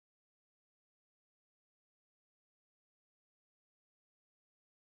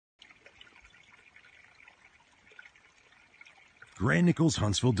Nickalls,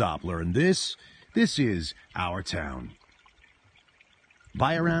 Huntsville Doppler, and this is our town.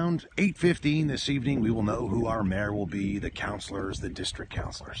 By around 8:15 this evening, we will know who our mayor will be, the councilors, the district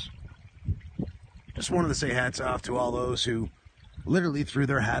councilors. Just wanted to say hats off to all those who literally threw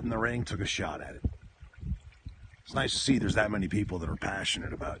their hat in the ring, took a shot at it. It's nice to see there's that many people that are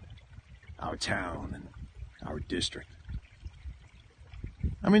passionate about our town and our district.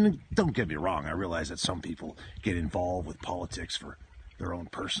 I mean, don't get me wrong, I realize that some people get involved with politics for their own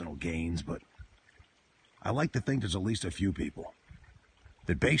personal gains, but I like to think there's at least a few people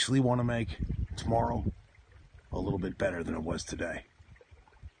that basically want to make tomorrow a little bit better than it was today.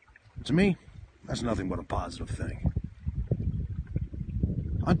 To me, that's nothing but a positive thing.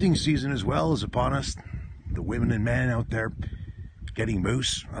 Hunting season as well is upon us. The women and men out there getting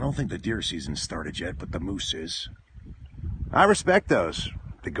moose. I don't think the deer season started yet, but the moose is. I respect those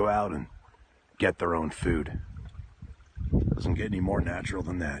that go out and get their own food. Doesn't get any more natural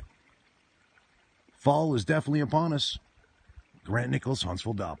than that. Fall is definitely upon us. Nickalls,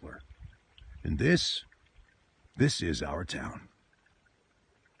 Huntsville Doppler. And this is our town.